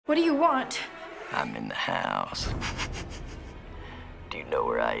What do you want? I'm in the house. Do you know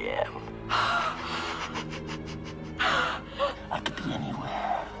where I am? I could be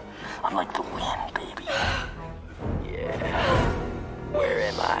anywhere. I'm like the wind, baby. Yeah. Where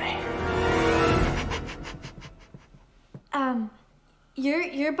am I?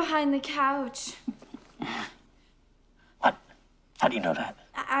 You're behind the couch. What? How do you know that?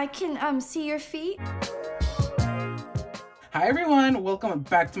 I can, see your feet. Hi everyone, welcome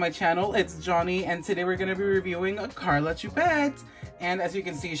back to my channel. It's Johnny, and today we're going to be reviewing Karla Choupette. And as you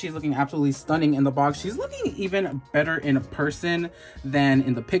can see, she's looking absolutely stunning in the box. She's looking even better in person than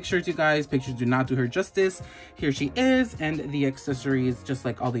in the pictures, you guys. Pictures do not do her justice. Here she is, and the accessories just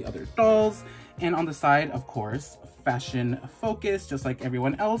like all the other dolls. And on the side, of course, fashion focus, just like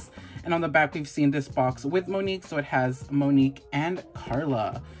everyone else. And on the back, we've seen this box with Monique, so it has Monique and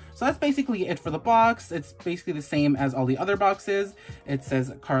Karla. So that's basically it for the box. It's basically the same as all the other boxes. It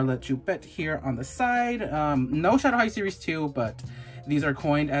says Karla Choupette here on the side. No Shadow High Series 2, but these are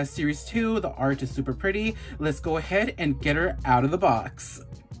coined as Series 2. The art is super pretty. Let's go ahead and get her out of the box.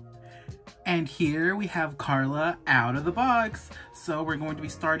 And here we have Karla out of the box. So we're going to be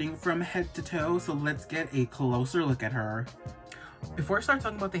starting from head to toe. So let's get a closer look at her. Before I start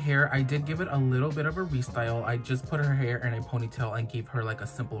talking about the hair, I did give it a little bit of a restyle. I just put her hair in a ponytail and gave her like a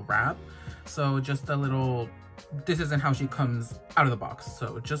simple wrap. So just a little, this isn't how she comes out of the box.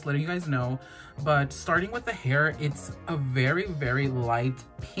 So just letting you guys know. But starting with the hair, it's a very, very light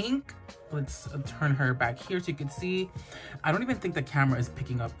pink. Let's turn her back here so you can see. I don't even think the camera is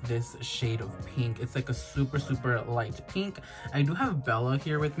picking up this shade of pink. It's like a super, super light pink. I do have Bella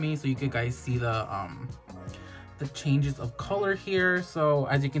here with me so you can guys see the changes of color here. So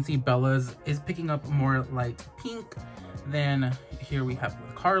as you can see, Bella's is picking up more light pink than here we have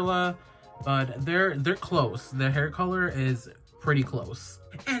with Karla, but they're close. The hair color is pretty close.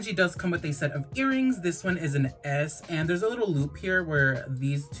 And she does come with a set of earrings. This one is an S, and there's a little loop here where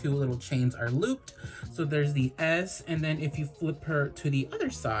these two little chains are looped. So there's the S, and then if you flip her to the other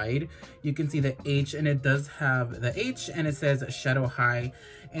side, you can see the H, and it does have the H, and it says Shadow High,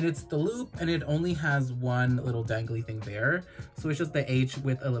 and it's the loop, and it only has one little dangly thing there. So it's just the H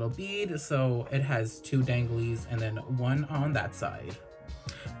with a little bead, so it has two danglies and then one on that side.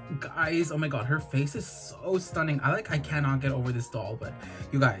 Guys, oh my god, her face is so stunning. I cannot get over this doll. But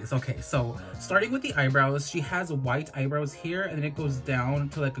you guys, okay, so starting with the eyebrows, she has white eyebrows here, and then it goes down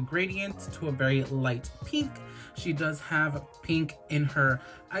to like a gradient to a very light pink. She does have pink in her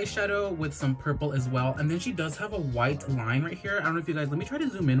eyeshadow with some purple as well, and then she does have a white line right here. I don't know if you guys, let me try to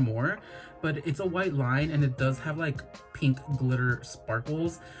zoom in more, but it's a white line and it does have like pink glitter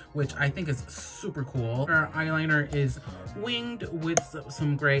sparkles, which I think is super cool. Her eyeliner is winged with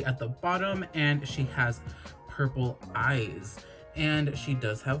some gray at the bottom, and she has purple eyes. And she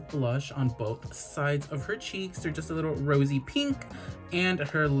does have blush on both sides of her cheeks. They're just a little rosy pink, and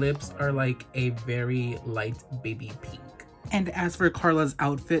her lips are like a very light baby pink. And as for Karla's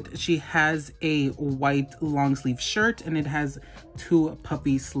outfit, she has a white long sleeve shirt, and it has two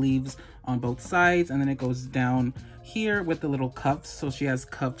puffy sleeves on both sides, and then it goes down here with the little cuffs. So she has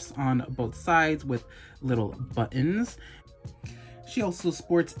cuffs on both sides with little buttons. She also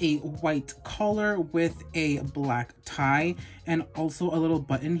sports a white collar with a black tie, and also a little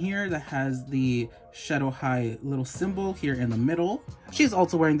button here that has the Shadow High little symbol here in the middle. She's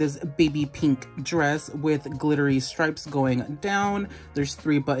also wearing this baby pink dress with glittery stripes going down. There's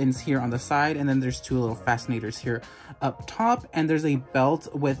 3 buttons here on the side, and then there's 2 little fascinators here up top, and there's a belt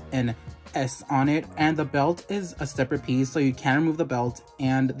with an S on it, and the belt is a separate piece, so you can remove the belt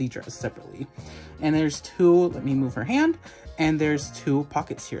and the dress separately. And there's 2, let me move her hand, and there's 2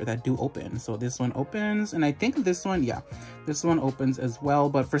 pockets here that do open. So this one opens, and I think this one, yeah, this one opens as well.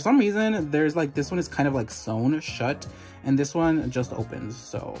 But for some reason, there's like, this one is kind of like sewn shut, and this one just opens.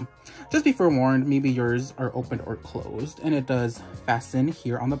 So just be forewarned, maybe yours are opened or closed. And it does fasten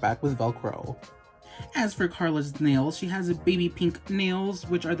here on the back with Velcro. As for Karla's nails, she has baby pink nails,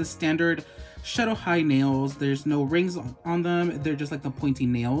 which are the standard Shadow High nails. There's no rings on them. They're just like the pointy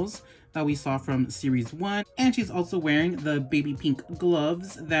nails that we saw from Series 1. And she's also wearing the baby pink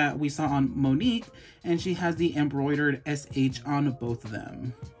gloves that we saw on Monique, and she has the embroidered SH on both of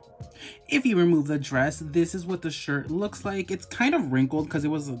them. If you remove the dress, this is what the shirt looks like. It's kind of wrinkled because it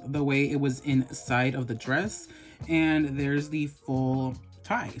was the way it was inside of the dress, and there's the full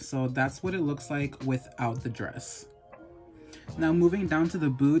tie. So that's what it looks like without the dress. Now moving down to the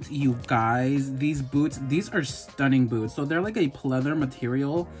boots, you guys, these are stunning boots. So they're like a pleather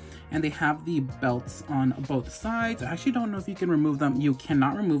material and they have the belts on both sides. I actually don't know if you can remove them. You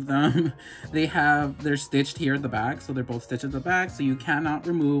cannot remove them. They're stitched here at the back. So they're both stitched at the back. So you cannot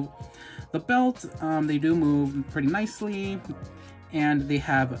remove the belt. They do move pretty nicely and they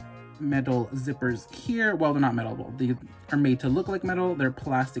have metal zippers here. Well, they're not metal, they are made to look like metal. They're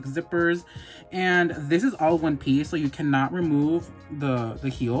plastic zippers and this is all one piece, so you cannot remove the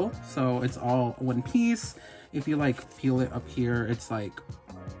heel, so it's all one piece. If you like feel it up here, it's like,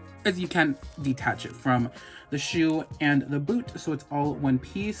 as you can detach it from the shoe and the boot, so it's all one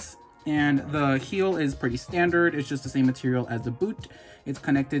piece. And the heel is pretty standard, it's just the same material as the boot. It's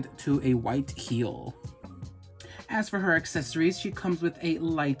connected to a white heel. As for her accessories, she comes with a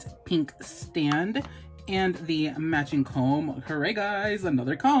light pink stand and the matching comb. Hooray guys,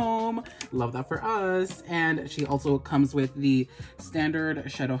 another comb. Love that for us. And she also comes with the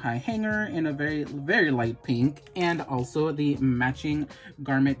standard shadow high hanger in a very, very light pink, and also the matching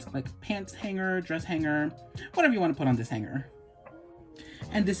garment like pants hanger, dress hanger, whatever you want to put on this hanger.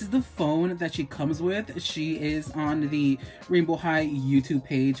 And this is the phone that she comes with. She is on the Rainbow High YouTube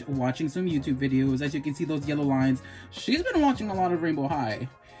page watching some YouTube videos. As you can see those yellow lines, she's been watching a lot of Rainbow High.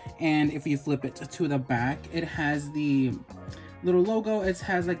 And if you flip it to the back, it has the little logo. It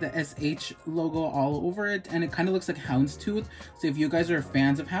has like the SH logo all over it, and it kind of looks like houndstooth. So if you guys are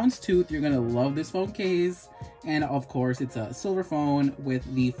fans of houndstooth, you're gonna love this phone case. And of course, it's a silver phone with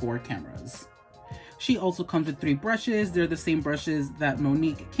the 4 cameras. She also comes with 3 brushes. They're the same brushes that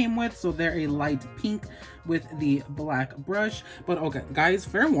Monique came with, so they're a light pink with the black brush. But okay, guys,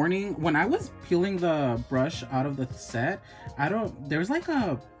 fair warning, when I was peeling the brush out of the set, there's like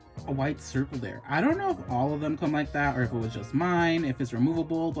a white circle there. I don't know if all of them come like that or if it was just mine, if it's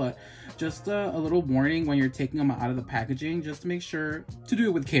removable, but just a little warning when you're taking them out of the packaging, just to make sure to do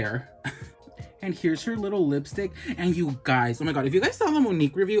it with care. And here's her little lipstick. And you guys, oh my god, if you guys saw the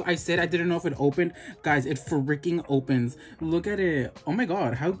Monique review, I said I didn't know if it opened. Guys, it freaking opens. Look at it. Oh my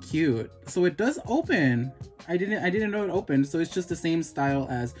god, how cute. So it does open. I didn't know it opened. So it's just the same style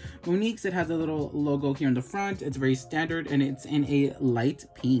as Monique's. It has a little logo here in the front. It's very standard and it's in a light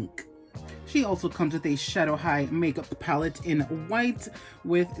pink. She also comes with a shadow high makeup palette in white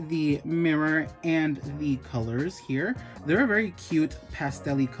with the mirror and the colors here. They're very cute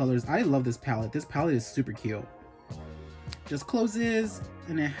pastel-y colors. I love this palette. This palette is super cute. Just closes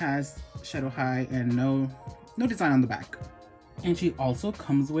and it has shadow high and no design on the back. And she also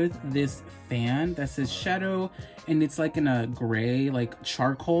comes with this fan that says shadow, and it's like in a gray, like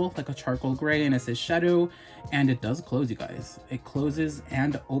charcoal, like a charcoal gray, and it says shadow, and it does close, you guys. It closes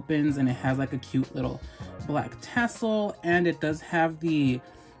and opens, and it has like a cute little black tassel, and it does have the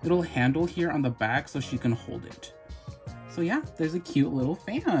little handle here on the back so she can hold it. So yeah, there's a cute little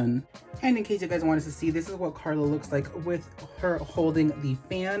fan. And in case you guys wanted to see, this is what Karla looks like with her holding the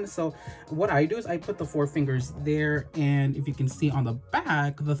fan. So what I do is I put the 4 fingers there, and if you can see on the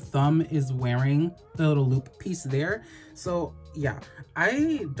back, the thumb is wearing the little loop piece there. So yeah,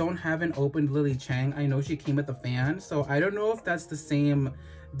 I don't have an opened Lily Chang. I know she came with the fan, so I don't know if that's the same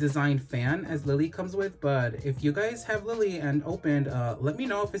design fan as Lily comes with, but if you guys have Lily and opened, let me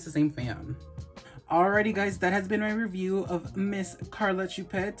know if it's the same fan. Alrighty guys, that has been my review of Miss Karla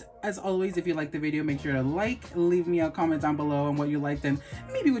Choupette. As always, if you liked the video, make sure to like, leave me a comment down below on what you liked and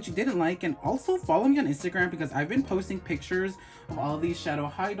maybe what you didn't like, and also follow me on Instagram because I've been posting pictures of all these shadow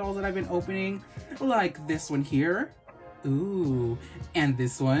high dolls that I've been opening, like this one here. Ooh, and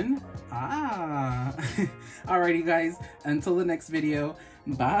this one. Ah. Alrighty guys, until the next video,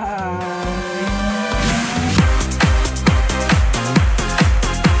 bye.